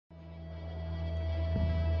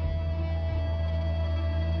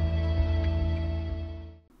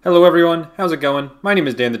Hello everyone, how's it going? My name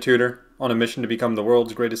is Dan the Tutor, on a mission to become the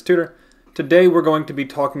world's greatest tutor. Today we're going to be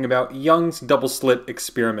talking about Young's Double Slit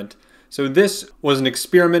Experiment. So this was an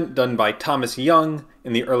experiment done by Thomas Young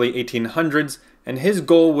in the early 1800s, and his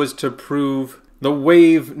goal was to prove the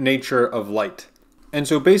wave nature of light. And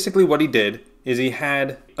so basically what he did is he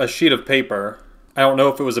had a sheet of paper. I don't know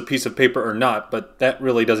if it was a piece of paper or not, but that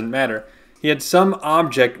really doesn't matter. He had some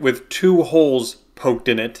object with two holes poked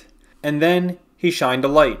in it, and then he shined a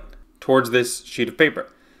light towards this sheet of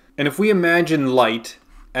paper. And if we imagine light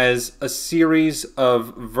as a series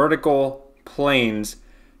of vertical planes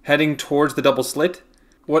heading towards the double slit,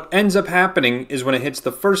 what ends up happening is when it hits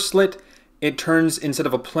the first slit, it turns, instead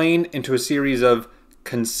of a plane, into a series of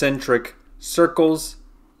concentric circles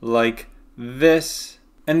like this.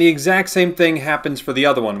 And the exact same thing happens for the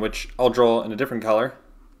other one, which I'll draw in a different color.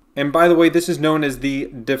 And by the way, this is known as the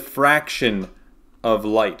diffraction of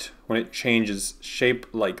light when it changes shape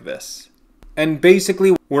like this. And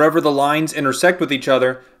basically, wherever the lines intersect with each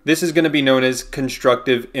other, this is going to be known as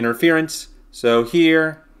constructive interference. So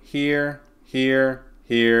here, here, here,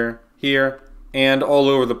 here, here, and all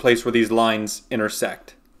over the place where these lines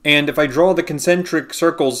intersect. And if I draw the concentric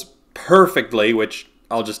circles perfectly, which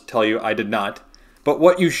I'll just tell you I did not, but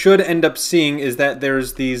what you should end up seeing is that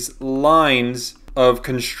there's these lines of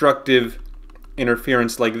constructive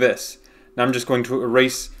interference like this. Now I'm just going to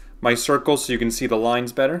erase my circle so you can see the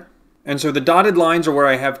lines better. And so the dotted lines are where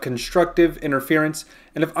I have constructive interference.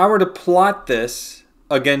 And if I were to plot this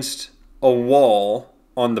against a wall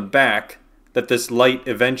on the back that this light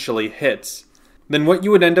eventually hits, then what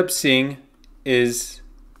you would end up seeing is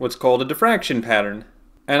what's called a diffraction pattern.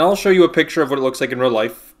 And I'll show you a picture of what it looks like in real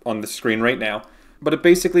life on the screen right now. But it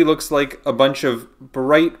basically looks like a bunch of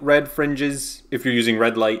bright red fringes, if you're using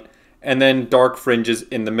red light, and then dark fringes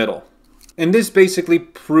in the middle. And this basically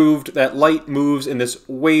proved that light moves in this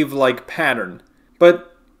wave-like pattern.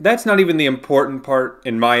 But that's not even the important part,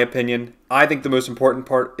 in my opinion. I think the most important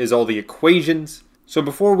part is all the equations. So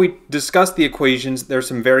before we discuss the equations, there are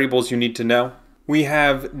some variables you need to know. We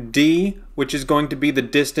have d, which is going to be the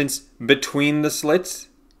distance between the slits.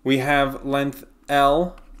 We have length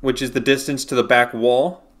L, which is the distance to the back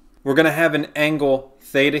wall. We're going to have an angle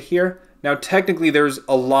theta here. Now technically there's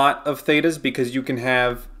a lot of thetas because you can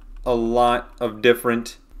have a lot of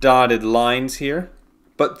different dotted lines here.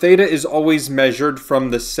 But theta is always measured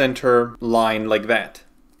from the center line like that.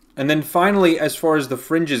 And then finally, as far as the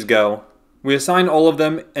fringes go, we assign all of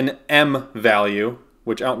them an m value,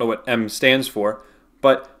 which I don't know what m stands for,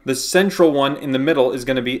 but the central one in the middle is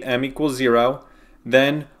going to be m equals 0.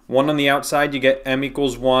 Then one on the outside, you get m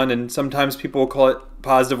equals 1, and sometimes people will call it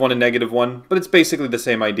positive 1 and negative 1, but it's basically the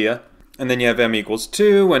same idea. And then you have m equals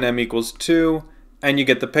 2 and m equals 2, and you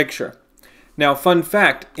get the picture. Now, fun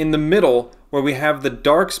fact, in the middle, where we have the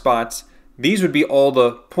dark spots, these would be all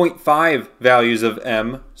the 0.5 values of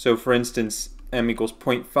m. So for instance, m equals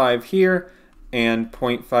 0.5 here and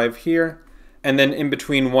 0.5 here. And then in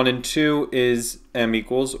between 1 and 2 is m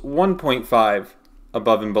equals 1.5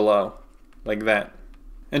 above and below, like that.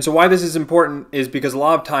 And so why this is important is because a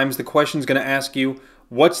lot of times the question is going to ask you,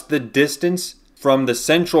 what's the distance from the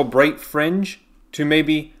central bright fringe to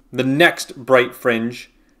maybe the next bright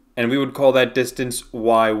fringe, and we would call that distance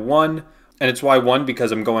y1, and it's y1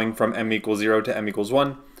 because I'm going from m equals 0 to m equals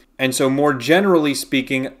 1. And so more generally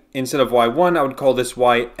speaking, instead of y1, I would call this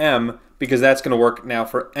ym, because that's going to work now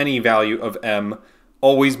for any value of m,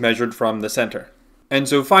 always measured from the center. And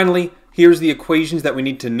so finally, here's the equations that we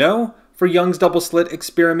need to know for Young's double slit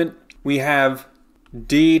experiment. We have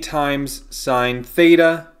d times sine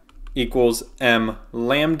theta equals m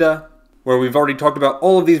lambda, where we've already talked about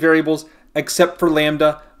all of these variables except for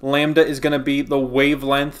lambda. Lambda is going to be the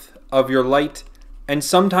wavelength of your light, and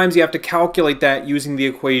sometimes you have to calculate that using the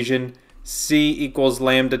equation c equals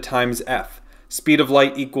lambda times f. Speed of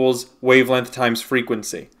light equals wavelength times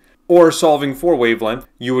frequency. Or solving for wavelength,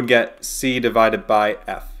 you would get c divided by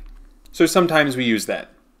f. So sometimes we use that.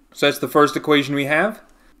 So that's the first equation we have.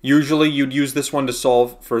 Usually you'd use this one to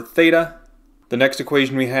solve for theta. The next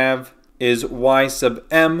equation we have is y sub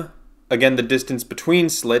m, again the distance between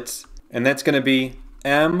slits, and that's going to be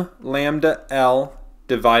m lambda L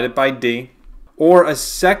divided by d. Or a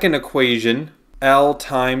second equation, L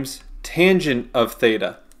times tangent of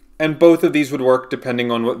theta. And both of these would work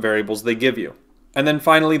depending on what variables they give you. And then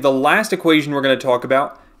finally, the last equation we're going to talk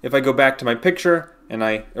about, if I go back to my picture and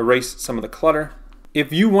I erase some of the clutter,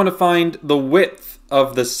 if you want to find the width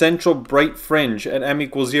of the central bright fringe at m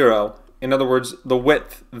equals 0, in other words, the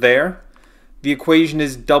width there, the equation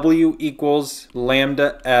is W equals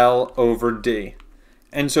lambda L over D.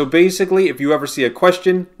 And so basically, if you ever see a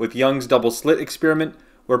question with Young's double slit experiment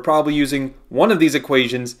we're probably using one of these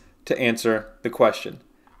equations to answer the question.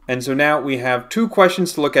 And so now we have two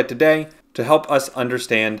questions to look at today to help us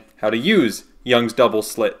understand how to use Young's Double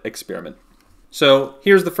Slit Experiment. So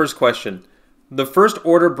here's the first question. The first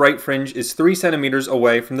order bright fringe is 3 centimeters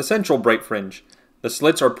away from the central bright fringe. The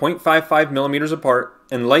slits are 0.55 millimeters apart,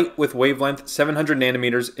 and light with wavelength 700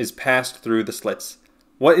 nanometers is passed through the slits.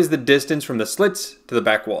 What is the distance from the slits to the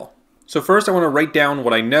back wall? So first I want to write down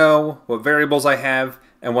what I know, what variables I have,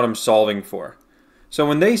 and what I'm solving for. So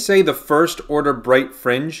when they say the first order bright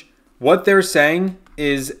fringe, what they're saying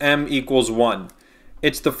is m equals 1.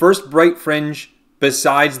 It's the first bright fringe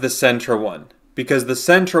besides the center one, because the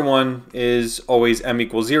center one is always m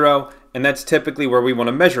equals 0, and that's typically where we want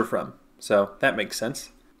to measure from. So that makes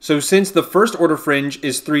sense. So since the first order fringe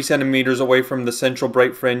is 3 centimeters away from the central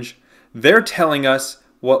bright fringe, they're telling us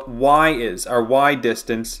what y is, our y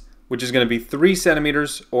distance, which is going to be 3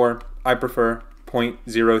 centimeters, or I prefer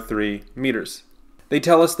 0.03 meters. They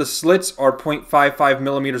tell us the slits are 0.55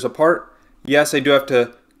 millimeters apart. Yes, I do have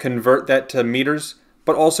to convert that to meters,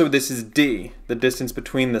 but also this is d, the distance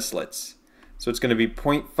between the slits. So it's going to be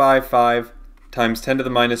 0.55 times 10 to the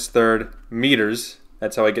minus third meters.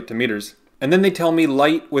 That's how I get to meters. And then they tell me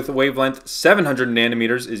light with a wavelength 700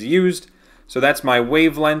 nanometers is used. So that's my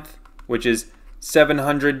wavelength, which is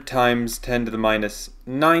 700 times 10 to the minus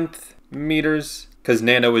 9th meters, because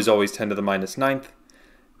nano is always 10 to the minus 9th.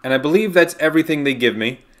 And I believe that's everything they give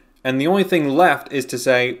me. And the only thing left is to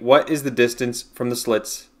say, what is the distance from the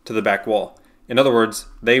slits to the back wall? In other words,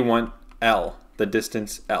 they want L, the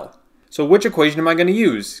distance L. So which equation am I going to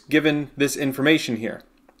use, given this information here?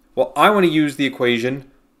 Well, I want to use the equation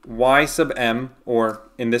y sub m, or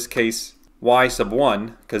in this case, y sub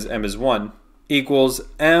 1, because m is 1, equals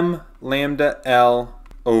m lambda L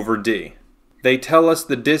over d. They tell us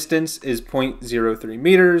the distance is 0.03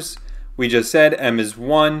 meters. We just said m is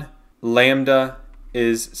 1, lambda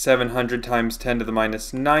is 700 times 10 to the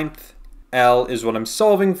minus 9th, L is what I'm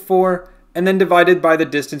solving for, and then divided by the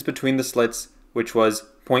distance between the slits, which was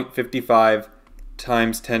 0.55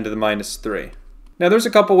 times 10 to the minus 3. Now there's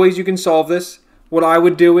a couple ways you can solve this. What I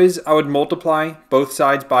would do is I would multiply both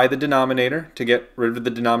sides by the denominator to get rid of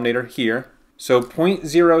the denominator here. So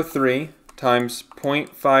 0.03 times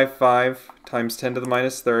 0.55 times 10 to the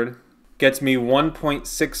minus third gets me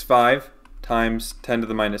 1.65 times 10 to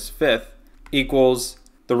the minus 5th equals,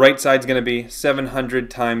 the right side's going to be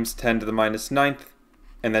 700 times 10 to the minus 9th,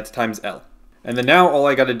 and that's times L. And then now all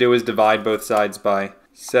I got to do is divide both sides by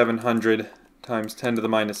 700 times 10 to the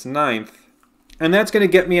minus 9th, and that's going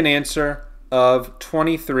to get me an answer of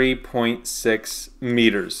 23.6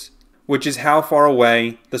 meters, which is how far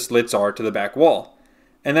away the slits are to the back wall.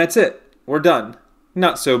 And that's it. We're done.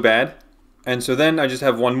 Not so bad. And so then I just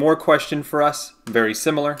have one more question for us, very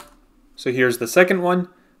similar. So here's the second one.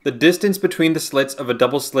 The distance between the slits of a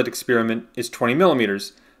double slit experiment is 20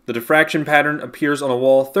 millimeters. The diffraction pattern appears on a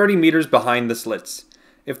wall 30 meters behind the slits.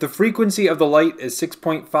 If the frequency of the light is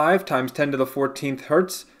 6.5 times 10 to the 14th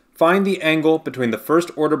hertz, find the angle between the first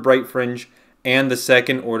order bright fringe and the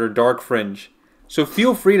second order dark fringe. So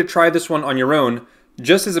feel free to try this one on your own.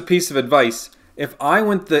 Just as a piece of advice, if I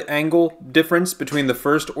want the angle difference between the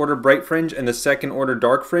first order bright fringe and the second order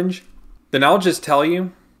dark fringe, then I'll just tell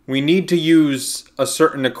you, we need to use a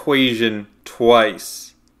certain equation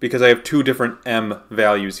twice, because I have two different m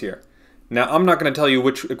values here. Now I'm not going to tell you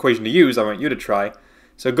which equation to use, I want you to try.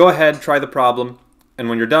 So go ahead, try the problem, and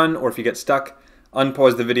when you're done, or if you get stuck,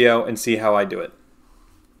 unpause the video and see how I do it.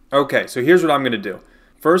 Okay, so here's what I'm going to do.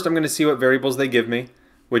 First, I'm going to see what variables they give me,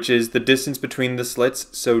 which is the distance between the slits,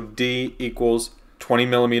 so d equals 20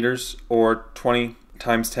 millimeters, or 20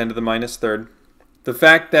 times 10 to the minus third. The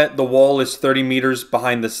fact that the wall is 30 meters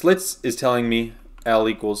behind the slits is telling me L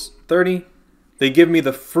equals 30. They give me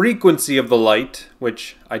the frequency of the light,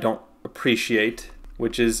 which I don't appreciate,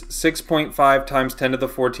 which is 6.5 times 10 to the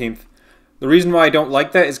 14th. The reason why I don't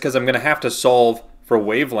like that is because I'm going to have to solve for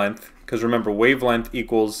wavelength, because remember, wavelength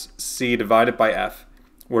equals c divided by f,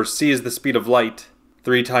 where c is the speed of light,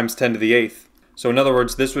 3 times 10 to the 8th. So in other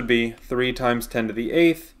words, this would be 3 times 10 to the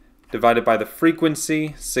 8th divided by the frequency,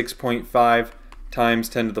 6.5 times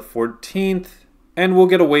 10 to the 14th, and we'll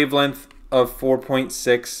get a wavelength of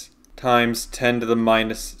 4.6 times 10 to the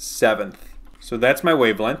minus 7th. So that's my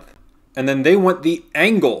wavelength. And then they want the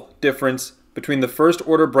angle difference between the first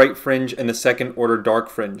order bright fringe and the second order dark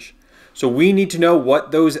fringe. So we need to know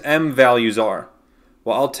what those m values are.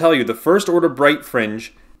 Well, I'll tell you, the first order bright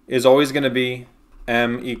fringe is always going to be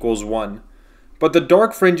m equals 1. But the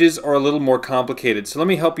dark fringes are a little more complicated, so let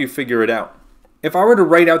me help you figure it out. If I were to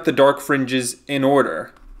write out the dark fringes in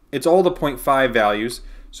order, it's all the 0.5 values.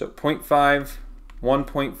 So 0.5,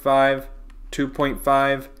 1.5,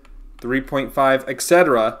 2.5, 3.5,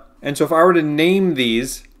 etc. And so if I were to name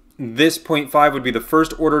these, this 0.5 would be the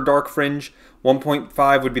first order dark fringe,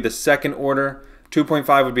 1.5 would be the second order,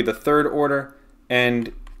 2.5 would be the third order,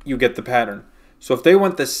 and you get the pattern. So if they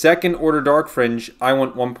want the second order dark fringe, I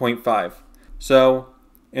want 1.5. So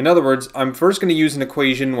in other words, I'm first going to use an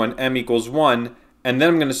equation when m equals 1, and then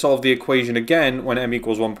I'm going to solve the equation again when m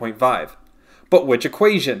equals 1.5. But which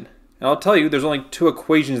equation? And I'll tell you, there's only two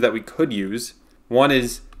equations that we could use. One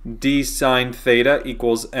is d sine theta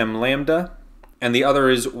equals m lambda, and the other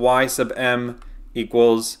is y sub m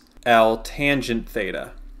equals L tangent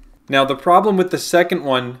theta. Now the problem with the second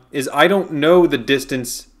one is I don't know the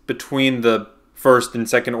distance between the first and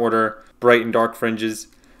second order bright and dark fringes,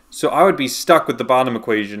 so I would be stuck with the bottom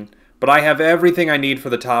equation, but I have everything I need for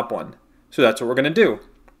the top one. So that's what we're going to do.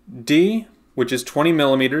 D, which is 20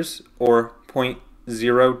 millimeters or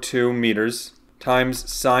 0.02 meters,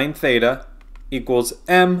 times sine theta equals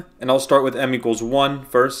m, and I'll start with m equals 1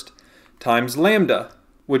 first, times lambda,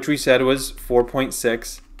 which we said was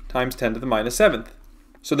 4.6 times 10 to the minus 7th.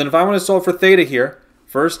 So then if I want to solve for theta here,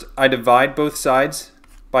 first I divide both sides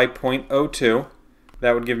by 0.02.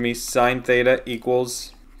 That would give me sine theta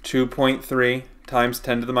equals 2.3 times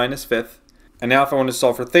 10 to the minus 5th. And now if I want to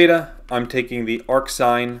solve for theta, I'm taking the arc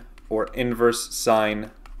sine or inverse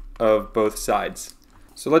sine of both sides.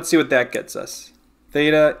 So let's see what that gets us.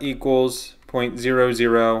 Theta equals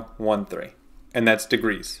 0.0013, and that's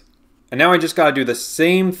degrees. And now I just got to do the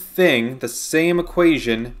same thing, the same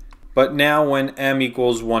equation, but now when m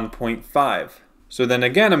equals 1.5. So then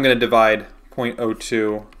again I'm going to divide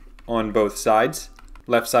 0.02 on both sides.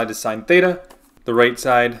 Left side is sine theta, the right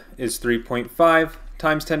side is 3.5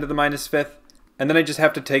 times 10 to the minus 5th, and then I just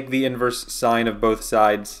have to take the inverse sine of both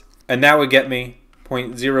sides, and that would get me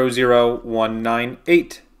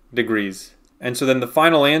 0.00198 degrees. And so then the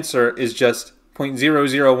final answer is just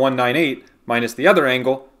 0.00198 minus the other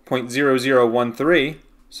angle, 0.0013.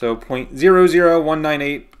 So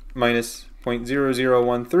 0.00198 minus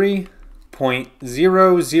 0.0013,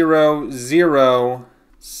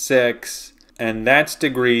 0.0006, and that's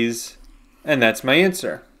degrees, and that's my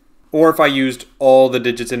answer. Or if I used all the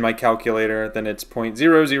digits in my calculator, then it's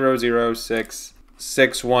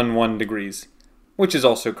 0.0006611 degrees, which is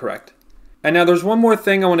also correct. And now there's one more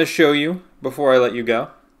thing I want to show you before I let you go.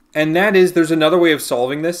 And that is there's another way of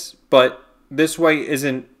solving this, but this way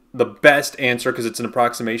isn't the best answer because it's an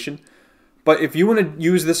approximation. But if you want to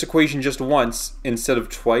use this equation just once instead of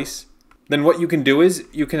twice, then what you can do is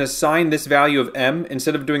you can assign this value of m,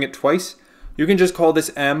 instead of doing it twice, you can just call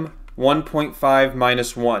this m 1.5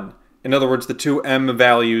 minus 1. In other words, the two m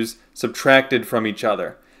values subtracted from each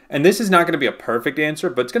other. And this is not going to be a perfect answer,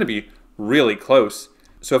 but it's going to be really close.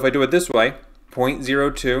 So if I do it this way,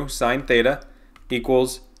 0.02 sine theta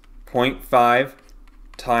equals 0.5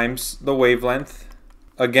 times the wavelength.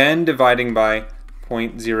 Again, dividing by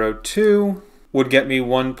 0.02 would get me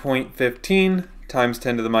 1.15 times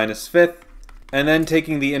 10 to the minus 5th. And then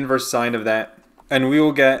taking the inverse sine of that, and we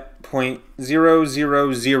will get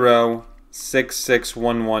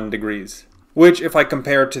 0.0006611 degrees. Which, if I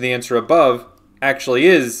compare it to the answer above, actually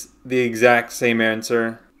is the exact same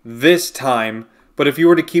answer this time. But if you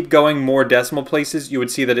were to keep going more decimal places, you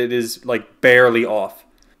would see that it is like barely off.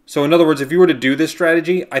 So in other words, if you were to do this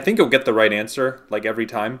strategy, I think you'll get the right answer like every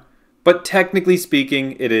time. But technically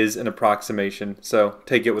speaking, it is an approximation, so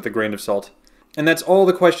take it with a grain of salt. And that's all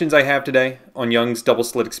the questions I have today on Young's Double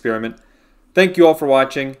Slit Experiment. Thank you all for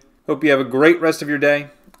watching. Hope you have a great rest of your day,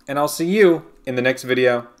 and I'll see you in the next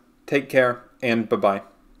video. Take care, and bye-bye.